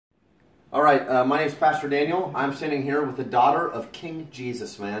All right, my name is Pastor Daniel. I'm standing here with the daughter of King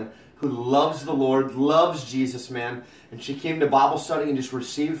Jesus, man, who loves the Lord, loves Jesus, man. And she came to Bible study and just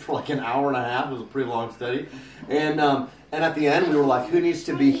received for like an hour and a half. It was a pretty long study. And at the end, we were like, who needs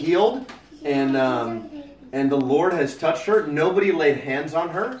to be healed? And the Lord has touched her. Nobody laid hands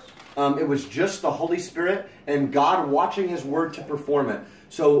on her. It was just the Holy Spirit and God watching His Word to perform it.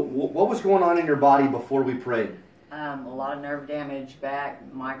 So what was going on in your body before we prayed? A lot of nerve damage, back,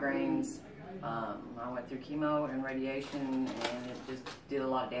 migraines. I went through chemo and radiation, and it just did a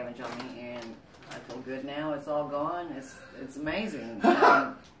lot of damage on me. And I feel good now. It's all gone. It's amazing.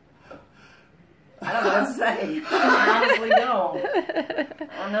 I don't know what to say. I honestly don't.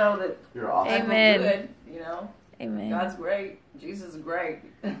 I know that You're awesome. I feel Amen. good. You know, Amen. God's great. Jesus is great.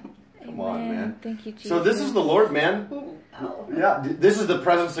 Come on, man. Thank you, Jesus. So this is the Lord, man. Yeah, this is the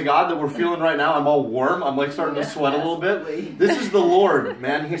presence of God that we're feeling right now. I'm all warm. I'm like starting to sweat a little bit. This is the Lord,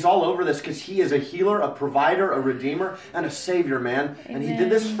 man. He's all over this because He is a healer, a provider, a redeemer, and a savior, man. And He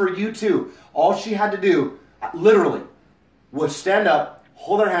did this for you too. All she had to do, literally, was stand up,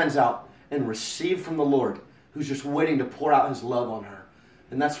 hold her hands out, and receive from the Lord, who's just waiting to pour out His love on her.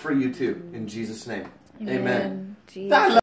 And that's for you too, in Jesus' name. Amen. Jesus.